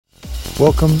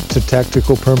Welcome to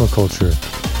Tactical Permaculture.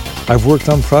 I've worked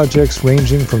on projects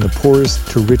ranging from the poorest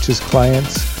to richest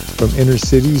clients, from inner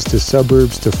cities to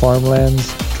suburbs to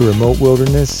farmlands to remote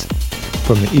wilderness,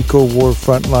 from the eco-war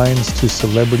front lines to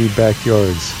celebrity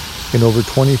backyards. In over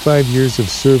 25 years of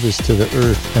service to the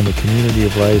earth and the community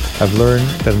of life, I've learned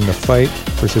that in the fight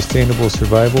for sustainable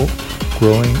survival,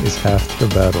 growing is half the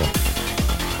battle.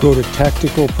 Go to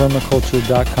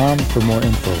tacticalpermaculture.com for more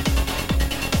info.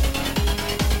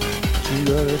 You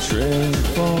gotta train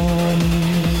for me,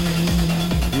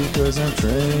 because I'm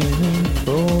training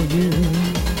for you.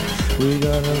 We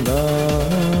got a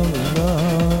love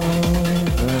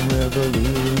and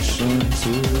revolution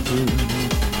to do.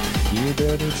 You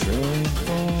better train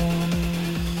for me,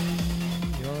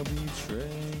 I'll be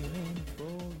training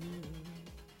for you.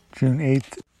 June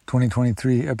 8th,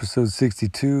 2023, episode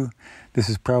 62. This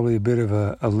is probably a bit of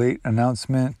a late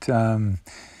announcement.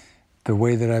 The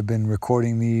way that I've been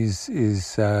recording these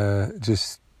is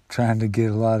just trying to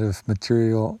get a lot of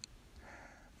material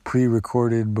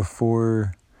pre-recorded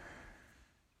before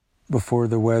before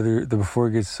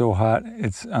it gets so hot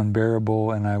it's unbearable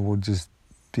and I will just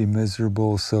be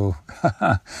miserable. So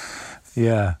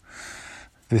yeah,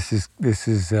 this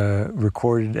is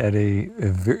recorded at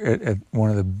at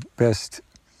one of the best,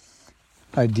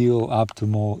 ideal,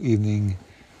 optimal evening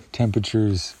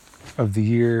temperatures of the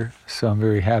year, so I'm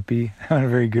very happy. I'm in a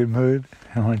very good mood.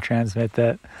 I want to transmit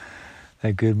that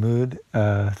good mood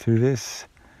through this.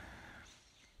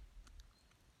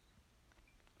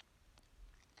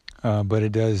 But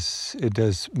it does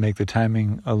make the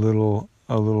timing a little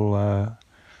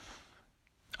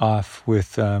off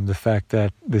with the fact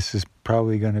that this is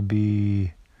probably going to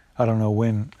be, I don't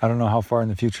know how far in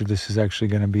the future this is actually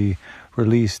going to be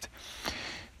released,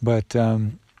 but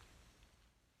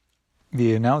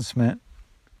the announcement,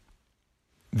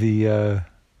 the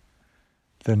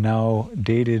now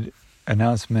dated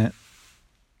announcement,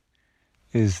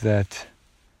 is that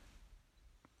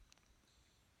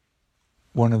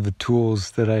one of the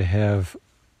tools that I have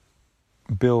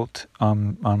built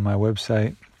on my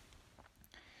website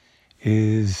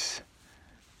is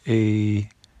a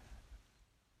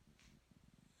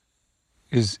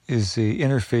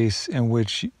interface in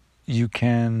which you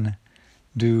can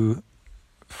do,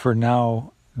 for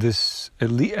now, this at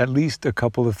least a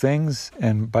couple of things,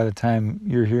 and by the time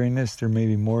you're hearing this, there may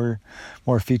be more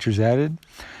features added.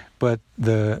 But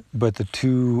the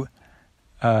two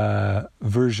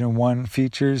version 1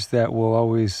 features that will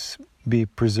always be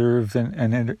preserved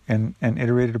and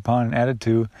iterated upon and added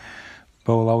to,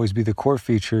 but will always be the core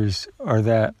features, are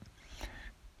that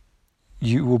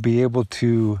you will be able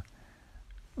to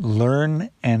learn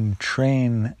and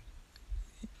train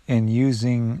in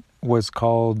using what's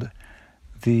called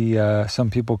some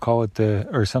people call it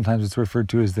or sometimes it's referred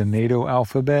to as the NATO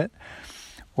alphabet,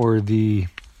 or the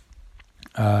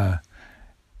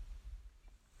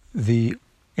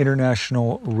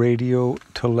International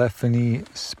Radiotelephony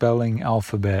spelling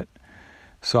alphabet.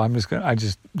 So I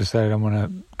just decided I'm gonna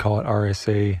call it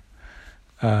RSA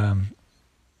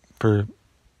for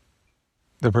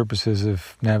the purposes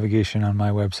of navigation on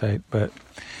my website, but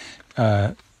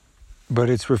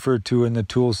it's referred to in the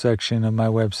tools section of my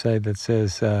website that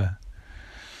says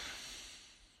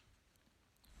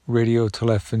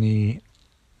Radiotelephony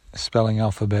spelling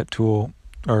alphabet tool,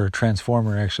 or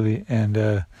transformer actually.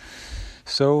 And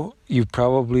so you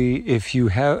probably, if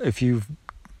you've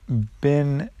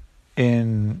been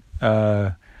in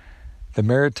the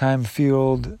maritime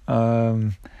field,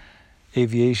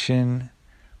 aviation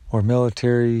or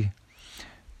military,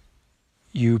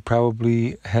 you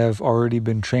probably have already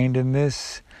been trained in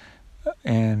this,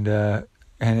 and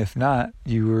if not,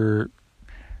 you were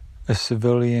a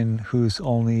civilian who's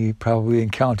only probably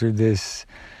encountered this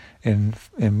in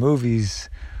movies,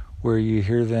 where you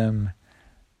hear them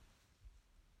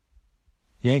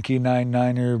Yankee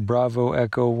 99er, Bravo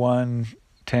Echo 1,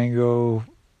 Tango,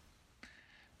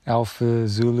 Alpha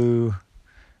Zulu,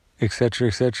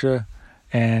 etc.,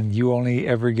 and you only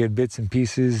ever get bits and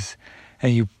pieces,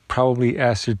 and you probably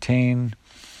ascertain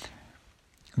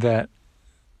that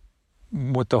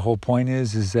what the whole point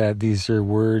is that these are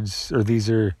words, or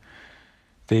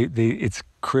it's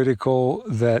critical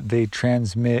that they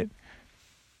transmit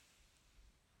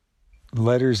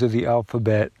letters of the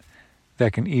alphabet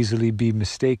that can easily be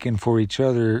mistaken for each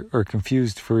other or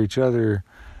confused for each other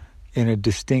in a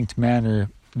distinct manner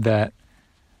that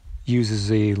uses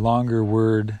a longer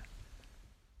word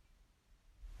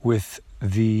with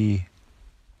the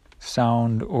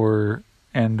sound or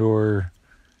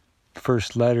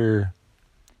first letter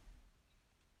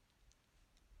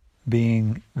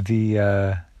being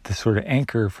the sort of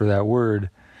anchor for that word.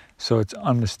 so it's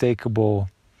unmistakable,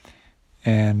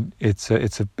 and it's a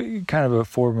kind of a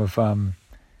form of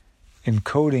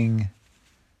encoding,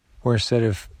 where instead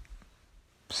of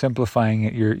simplifying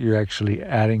it, you're actually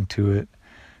adding to it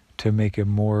to make it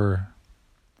more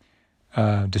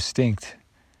distinct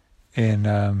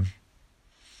in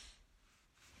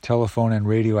telephone and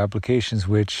radio applications,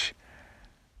 which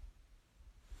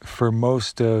for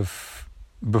most of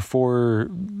before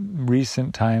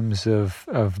recent times of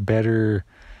better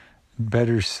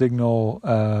signal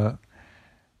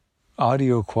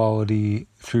audio quality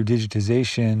through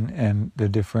digitization and the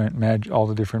different all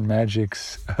the different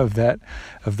magics of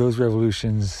those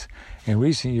revolutions in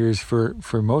recent years,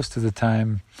 for most of the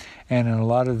time, and in a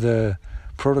lot of the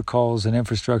protocols and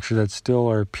infrastructure that still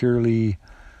are purely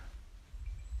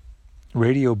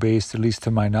radio based, at least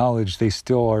to my knowledge, they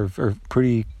still are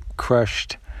pretty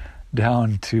crushed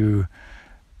down to,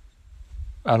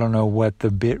 I don't know what the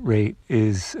bit rate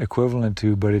is equivalent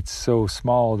to, but it's so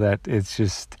small that it's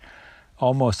just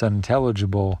almost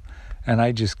unintelligible. And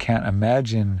I just can't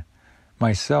imagine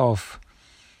myself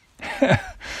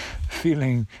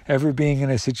ever being in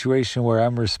a situation where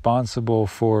I'm responsible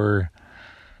for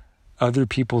other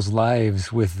people's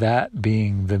lives, with that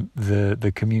being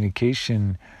the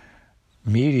communication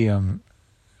medium.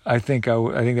 I think that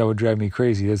would drive me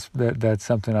crazy. That's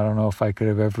something I don't know if I could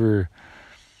have ever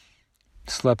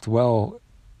slept well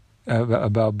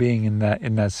about being in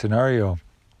that scenario.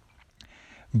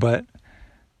 But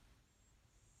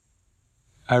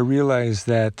I realize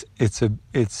that it's a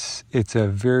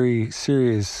very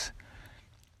serious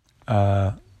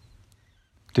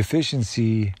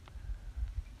deficiency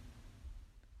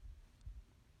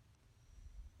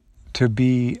to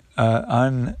be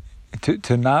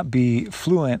to not be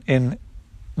fluent in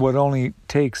what only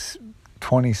takes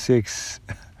 26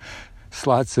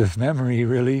 slots of memory,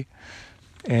 really,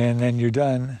 and then you're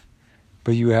done.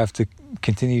 But you have to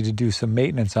continue to do some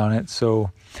maintenance on it.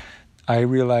 So I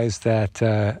realized that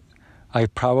I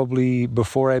probably,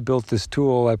 before I built this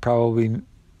tool, I probably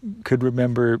could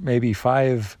remember maybe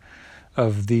 5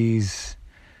 of these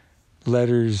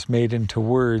letters made into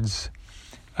words.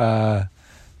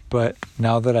 But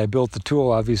now that I built the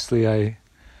tool, obviously I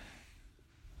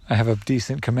have a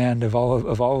decent command of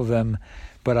all of them.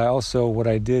 But I also, what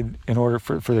I did in order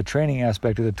for the training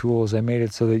aspect of the tool, is I made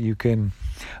it so that you can.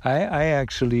 I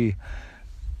actually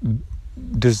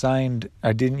designed.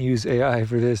 I didn't use AI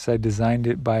for this. I designed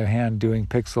it by hand, doing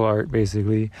pixel art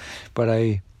basically. But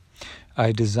I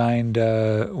designed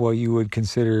what you would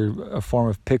consider a form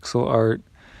of pixel art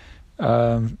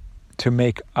to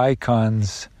make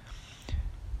icons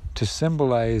to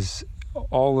symbolize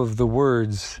all of the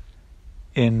words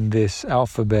in this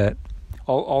alphabet,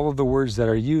 all of the words that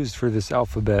are used for this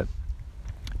alphabet,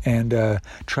 and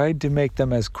tried to make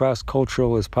them as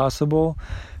cross-cultural as possible,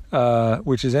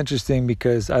 which is interesting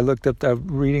because I looked up,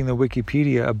 reading the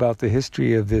Wikipedia about the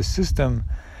history of this system.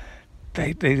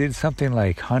 They did something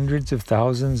like hundreds of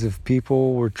thousands of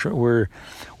people were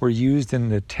used in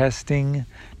the testing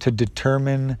to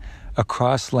determine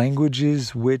across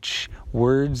languages which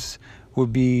words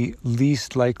would be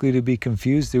least likely to be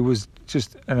confused. It was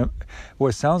just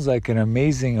what sounds like an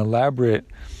amazing, elaborate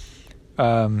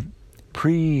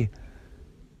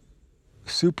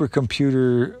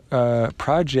pre-supercomputer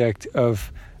project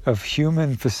of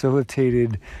human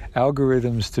facilitated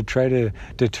algorithms to try to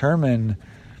determine,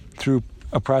 through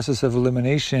a process of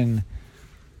elimination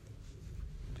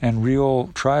and real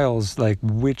trials, like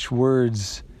which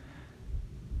words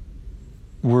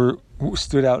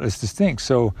stood out as distinct.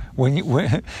 So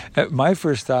when my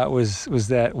first thought was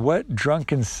that what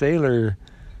drunken sailor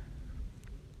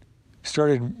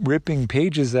started ripping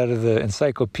pages out of the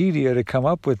encyclopedia to come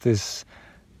up with this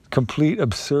complete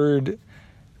absurd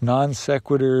non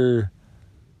sequitur,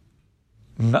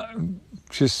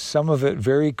 just some of it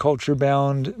very culture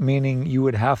bound, meaning you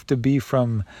would have to be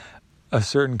from a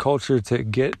certain culture to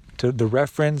get to the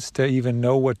reference to even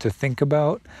know what to think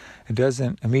about. It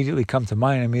doesn't immediately come to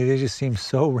mind. I mean, they just seem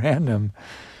so random.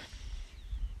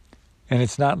 And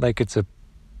it's not like it's a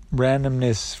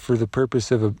randomness for the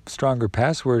purpose of a stronger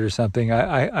password or something.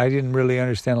 I didn't really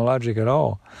understand the logic at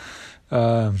all.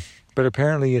 But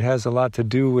apparently it has a lot to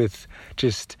do with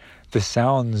just the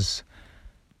sounds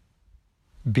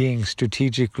being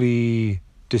strategically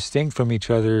distinct from each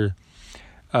other.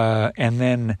 And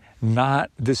then not,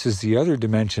 this is the other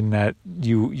dimension, that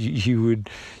you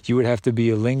would have to be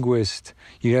a linguist.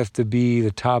 You'd have to be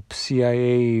the top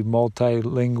CIA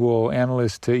multilingual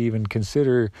analyst to even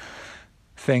consider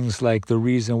things like the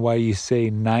reason why you say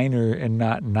niner and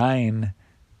not 9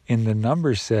 in the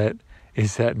number set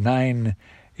is that 9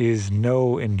 is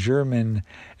no in German,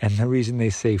 and the reason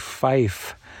they say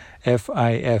Pfeife,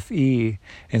 F-I-F-E,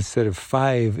 instead of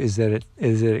five is that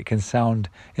it can sound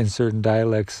in certain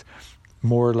dialects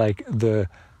more like the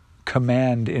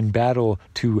command in battle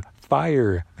to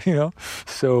fire,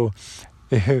 So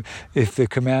if the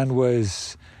command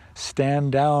was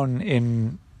stand down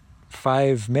in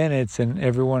 5 minutes and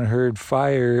everyone heard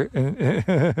fire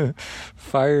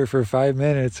for 5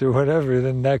 minutes or whatever,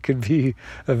 then that could be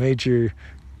a major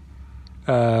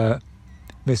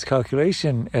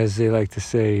miscalculation, as they like to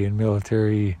say in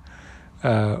military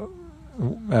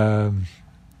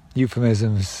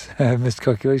euphemisms,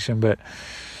 miscalculation. But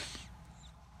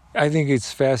I think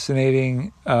it's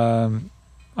fascinating.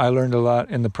 I learned a lot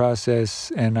in the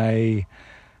process, and I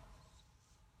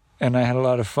had a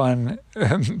lot of fun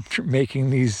making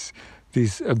these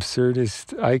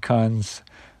absurdist icons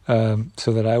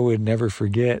so that I would never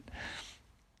forget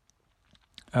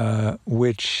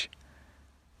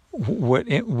what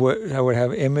I would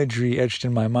have imagery etched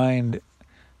in my mind,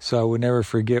 so I would never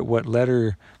forget what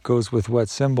letter goes with what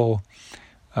symbol.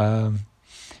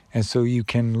 And so you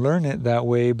can learn it that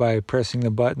way by pressing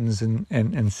the buttons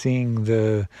and seeing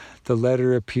the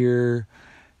letter appear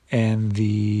and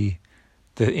the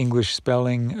English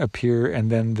spelling appear,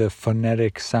 and then the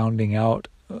phonetic sounding out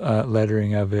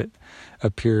lettering of it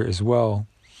appear as well,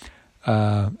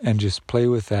 and just play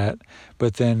with that.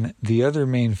 But then the other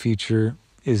main feature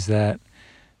is that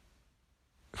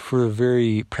for a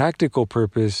very practical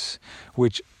purpose,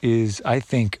 which is, I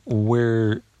think,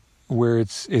 where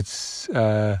it's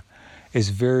is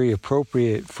very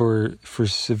appropriate for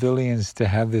civilians to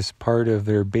have this part of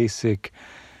their basic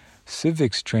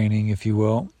civics training, if you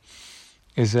will,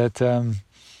 is that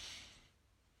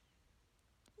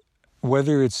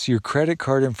whether it's your credit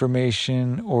card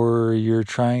information or you're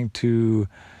trying to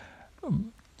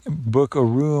book a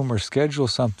room or schedule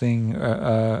something,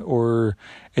 or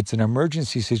it's an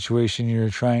emergency situation, you're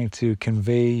trying to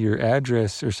convey your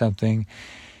address or something,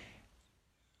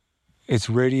 it's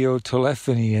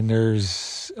radiotelephony, and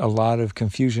there's a lot of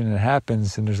confusion that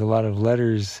happens, and there's a lot of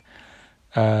letters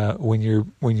when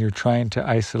you're trying to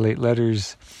isolate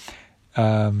letters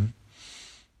and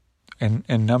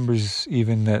numbers,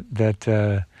 even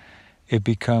that it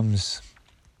becomes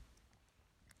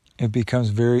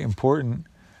very important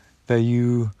that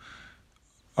you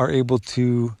are able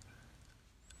to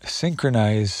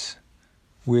synchronize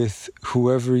with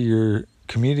whoever you're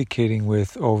communicating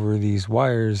with over these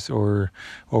wires or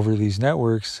over these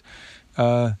networks,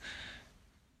 and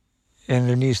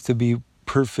there needs to be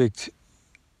perfect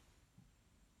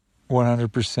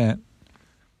 100%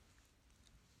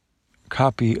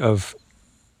 copy of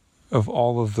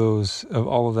all of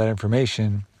that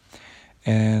information.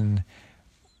 And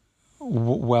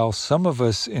while some of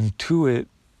us intuit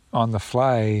on the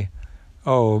fly,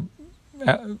 A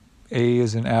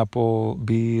is in apple,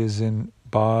 B is in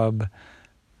Bob,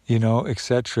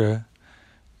 etc.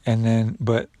 And then,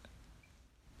 but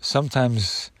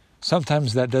sometimes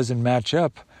that doesn't match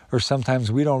up, or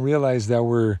sometimes we don't realize that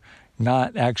we're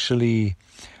not actually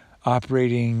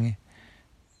operating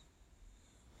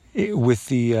with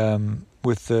the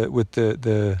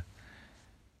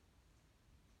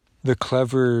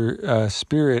clever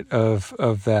spirit of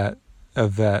that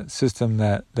system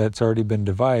that's already been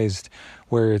devised,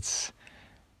 where it's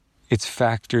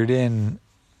factored in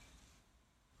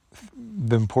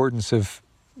the importance of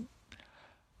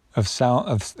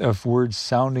sound of words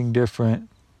sounding different,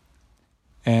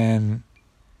 and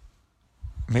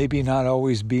maybe not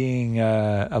always being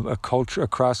a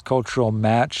cross-cultural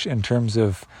match in terms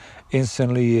of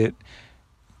instantly it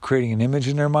creating an image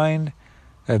in their mind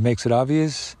that makes it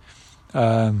obvious.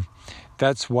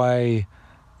 That's why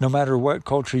no matter what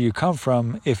culture you come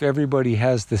from, if everybody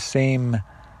has the same,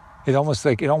 it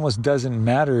almost doesn't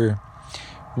matter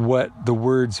what the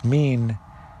words mean,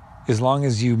 as long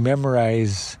as you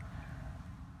memorize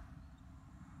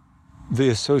the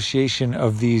association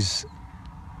of these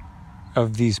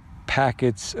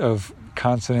packets of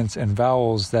consonants and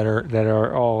vowels that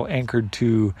are all anchored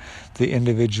to the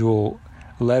individual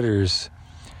letters.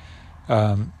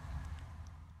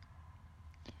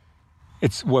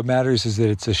 It's what matters is that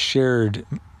it's a shared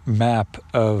map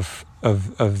of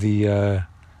the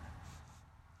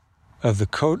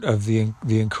code of the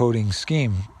encoding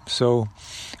scheme. So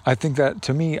I think that,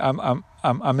 to me,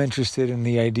 I'm interested in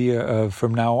the idea of,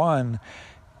 from now on,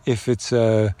 if it's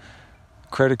a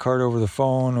credit card over the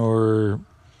phone or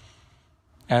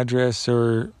address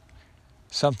or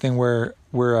something where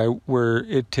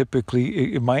it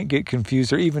typically it might get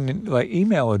confused, or even like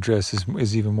email address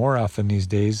is even more often these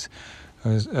days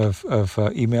of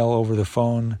email over the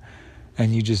phone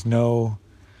and you just know,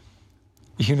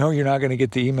 you're not going to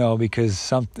get the email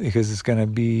because it's going to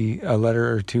be a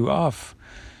letter or two off.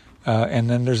 And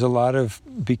then there's a lot of,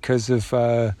 because of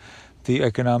the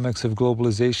economics of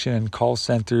globalization and call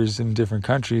centers in different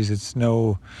countries,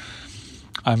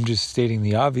 I'm just stating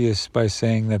the obvious by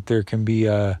saying that there can be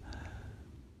a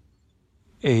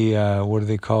what do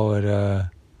they call it?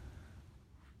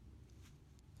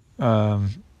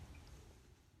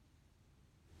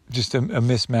 Just a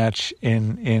mismatch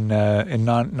in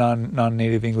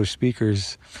non-native English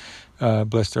speakers,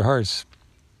 bless their hearts,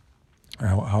 or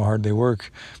how hard they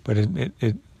work. But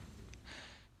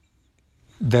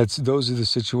those are the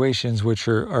situations which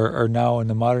are now in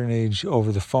the modern age,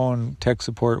 over the phone, tech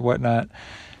support, whatnot.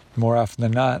 More often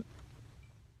than not,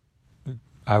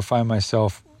 I find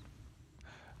myself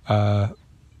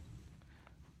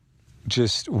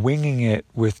just winging it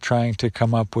with trying to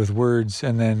come up with words,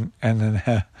 and then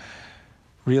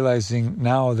realizing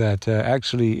now that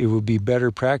actually it would be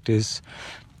better practice,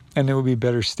 and it would be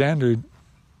better standard,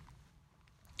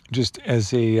 just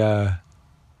as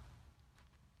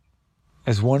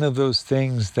one of those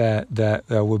things that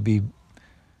would be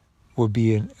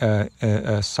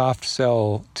a soft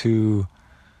sell to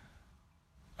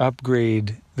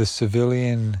upgrade the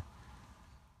civilian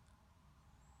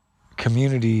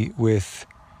community with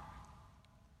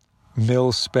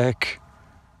mil-spec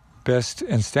best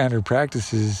and standard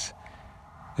practices.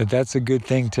 That's a good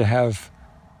thing to have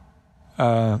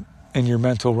in your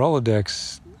mental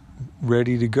Rolodex,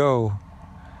 ready to go.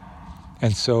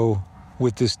 And so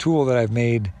with this tool that I've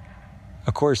made,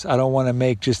 of course, I don't want to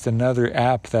make just another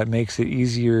app that makes it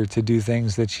easier to do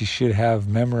things that you should have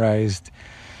memorized.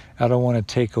 I don't want to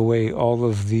take away all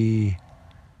of the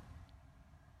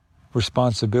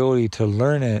responsibility to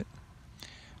learn it.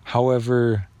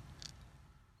 However,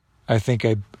 I think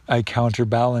I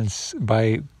counterbalance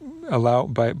by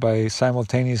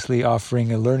simultaneously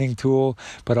offering a learning tool,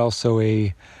 but also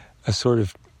a sort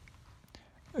of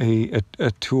a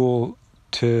tool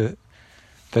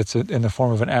that's in the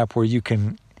form of an app where you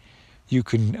can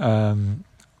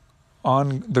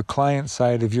on the client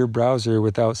side of your browser,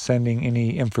 without sending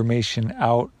any information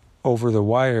out over the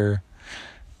wire,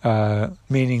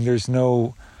 meaning there's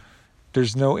no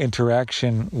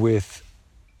interaction with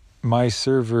my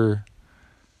server.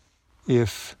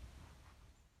 If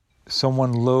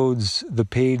someone loads the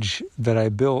page that I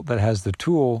built that has the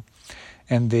tool,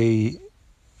 and they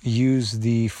use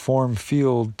the form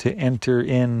field to enter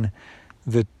in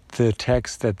the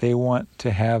text that they want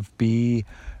to have be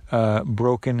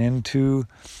broken into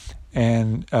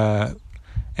and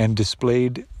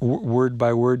displayed word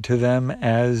by word to them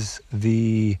as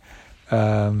the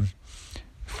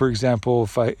for example,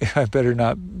 if I better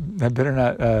not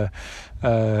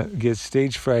get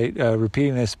stage fright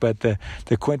repeating this, but the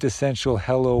quintessential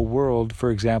hello world,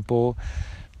 for example,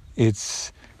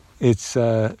 it's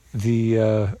the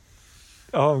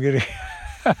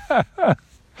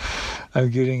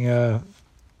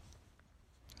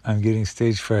I'm getting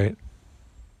stage fright.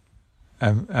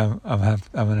 I'm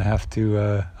gonna have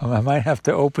to I might have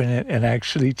to open it and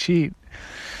actually cheat.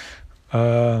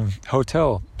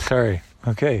 Hotel, sorry.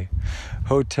 Okay.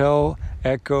 Hotel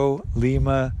Echo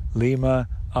Lima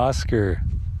Oscar.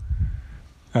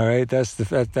 All right, that's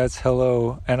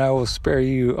hello, and I'll spare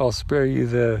you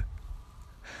the.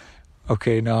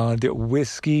 Okay, now I'll do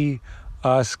Whiskey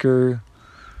Oscar.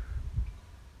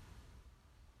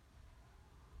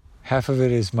 Half of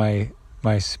it is my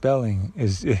spelling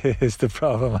is the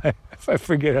problem. If I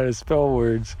forget how to spell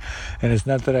words, and it's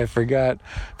not that I forgot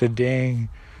the dang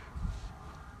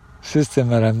system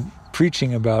that I'm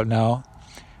preaching about now.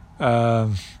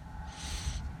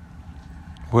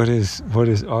 What is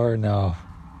R now?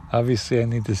 Obviously, I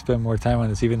need to spend more time on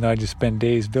this, even though I just spent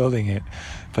days building it.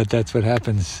 But that's what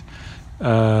happens.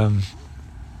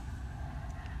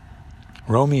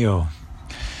 Romeo.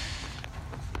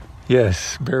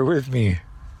 Yes, bear with me.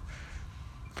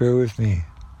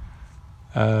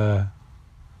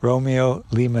 Romeo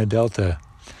Lima Delta.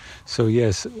 So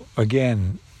yes,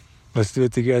 again, let's do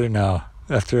it together now.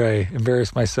 After I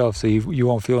embarrass myself, so you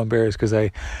won't feel embarrassed, because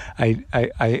I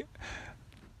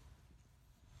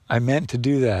meant to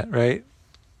do that, right?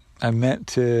 I meant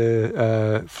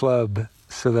to flub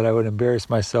so that I would embarrass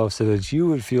myself, so that you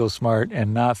would feel smart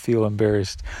and not feel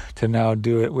embarrassed to now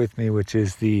do it with me, which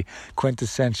is the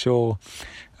quintessential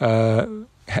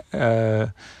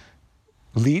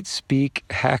leet speak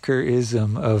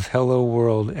hackerism of Hello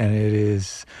World, and it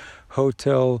is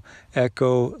Hotel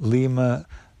Echo Lima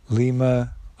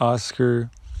Oscar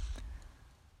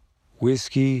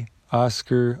Whiskey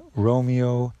Oscar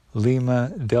Romeo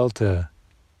Lima Delta.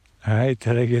 All right,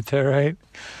 did I get that right?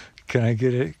 Can I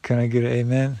get it? Can I get an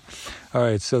amen? All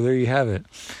right, so there you have it.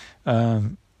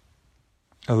 I'm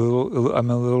a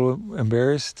little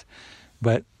embarrassed,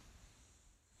 but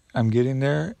I'm getting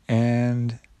there,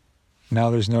 and now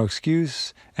there's no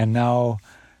excuse, and now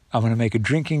I'm going to make a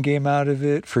drinking game out of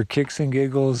it for kicks and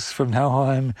giggles. From now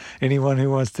on, anyone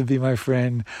who wants to be my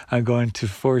friend, I'm going to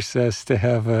force us to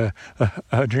have a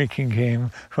drinking game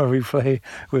where we play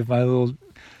with my little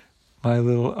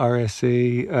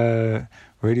RSA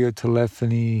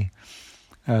Radiotelephony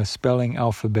spelling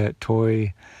alphabet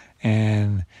toy,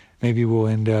 and maybe we'll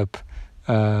end up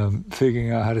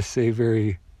figuring out how to say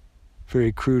very,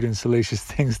 very crude and salacious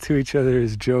things to each other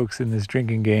as jokes in this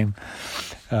drinking game,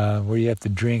 where you have to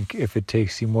drink if it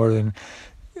takes you more than...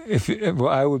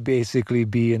 I would basically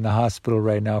be in the hospital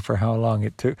right now for how long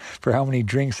it took, for how many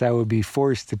drinks I would be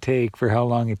forced to take, for how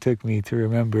long it took me to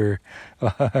remember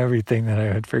everything that I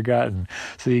had forgotten.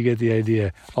 So you get the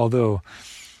idea. Although,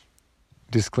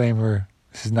 disclaimer,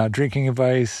 this is not drinking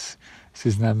advice, this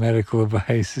is not medical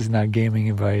advice, this is not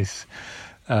gaming advice.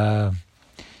 But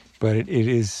it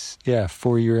is,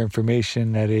 for your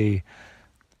information, that a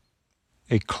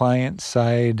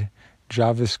client-side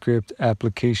JavaScript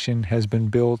application has been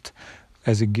built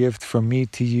as a gift from me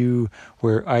to you,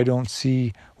 where I don't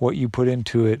see what you put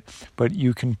into it, but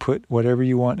you can put whatever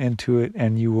you want into it,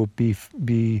 and you will be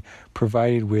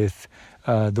provided with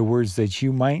the words that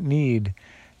you might need,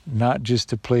 not just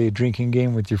to play a drinking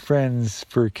game with your friends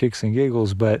for kicks and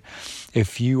giggles, but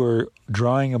if you are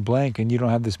drawing a blank and you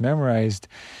don't have this memorized,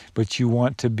 but you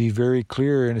want to be very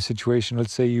clear in a situation.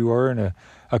 Let's say you are in a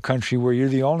country where you're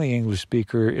the only English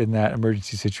speaker in that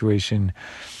emergency situation,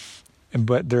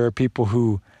 but there are people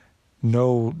who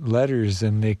know letters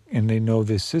and they know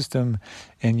this system,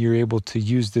 and you're able to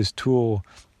use this tool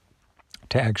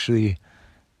to actually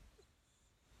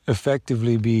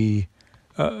effectively be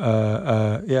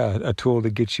a tool to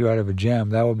get you out of a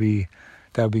jam. That would be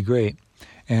great.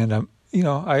 And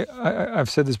I've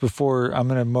said this before,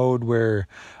 I'm in a mode where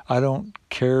I don't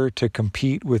care to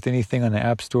compete with anything on the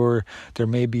App Store. There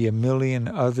may be a million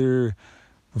other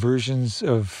versions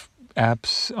of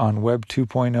apps on Web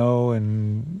 2.0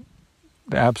 and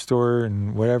the App Store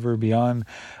and whatever beyond.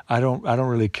 I don't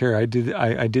really care. I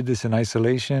did this in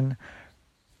isolation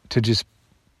to just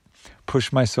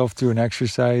push myself through an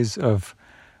exercise of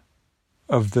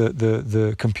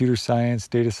the computer science,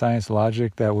 data science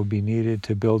logic that would be needed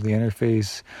to build the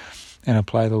interface and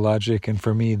apply the logic. And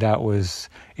for me, that was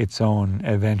its own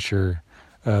adventure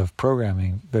of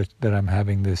programming, that I'm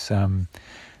having this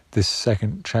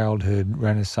second childhood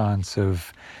renaissance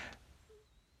of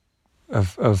a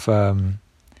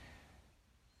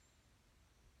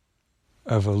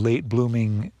late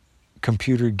blooming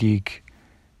computer geek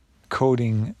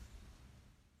coding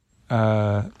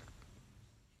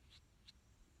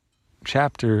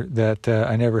chapter that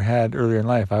I never had earlier in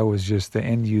life. I was just the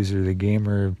end user, the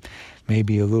gamer,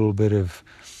 maybe a little bit of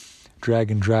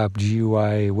drag and drop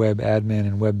GUI, web admin,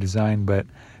 and web design, but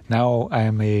now I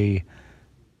am a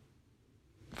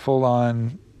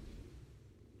full-on,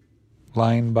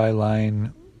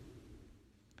 line-by-line,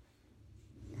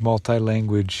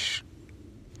 multi-language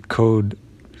code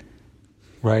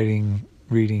writing,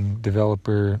 reading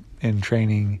developer in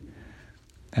training,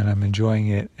 and I'm enjoying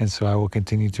it. And so I will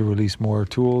continue to release more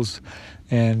tools.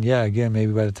 And again,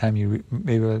 maybe by the time you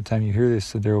hear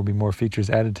this, there will be more features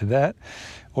added to that,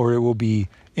 or it will be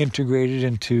integrated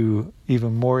into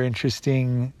even more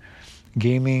interesting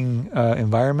gaming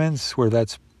environments, where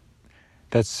that's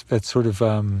sort of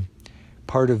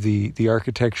part of the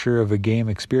architecture of a game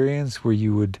experience, where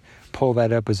you would pull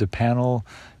that up as a panel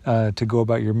to go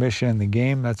about your mission in the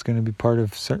game. That's going to be part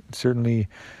of certainly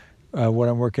what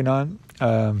I'm working on.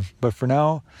 But for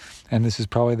now, and this is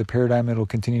probably the paradigm it'll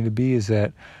continue to be, is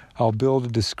that I'll build a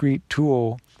discrete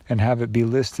tool and have it be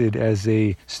listed as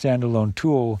a standalone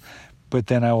tool, but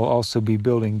then I will also be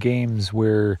building games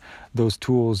where those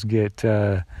tools get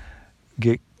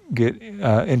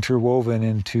interwoven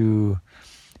into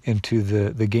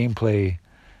the gameplay,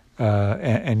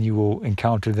 and you will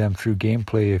encounter them through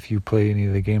gameplay if you play any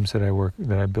of the games that I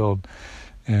build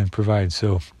and provide.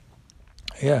 So,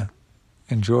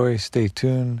 enjoy, stay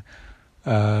tuned.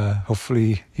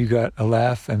 Hopefully you got a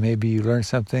laugh and maybe you learned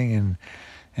something,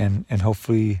 and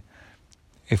hopefully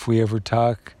if we ever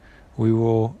talk, we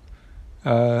will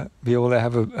be able to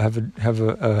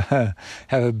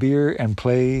have a beer and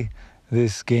play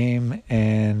this game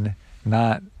and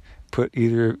not put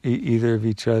either of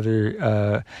each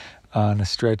other on a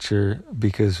stretcher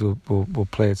because we'll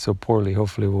play it so poorly.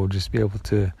 Hopefully we'll just be able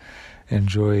to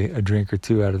enjoy a drink or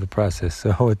two out of the process.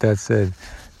 So with that said,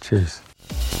 cheers.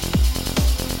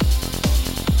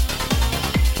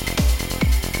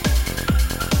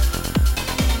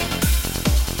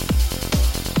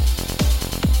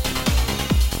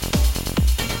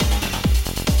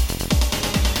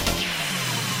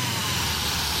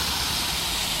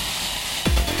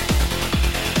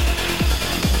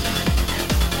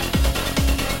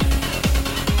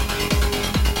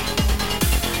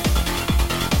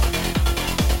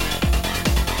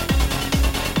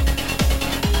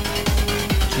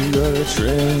 You gotta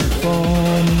train for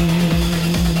me,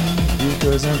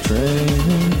 because I'm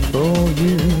training for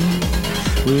you.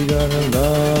 We got a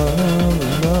love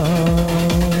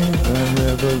and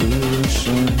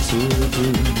revolution to do.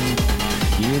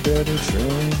 You better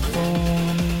train for me.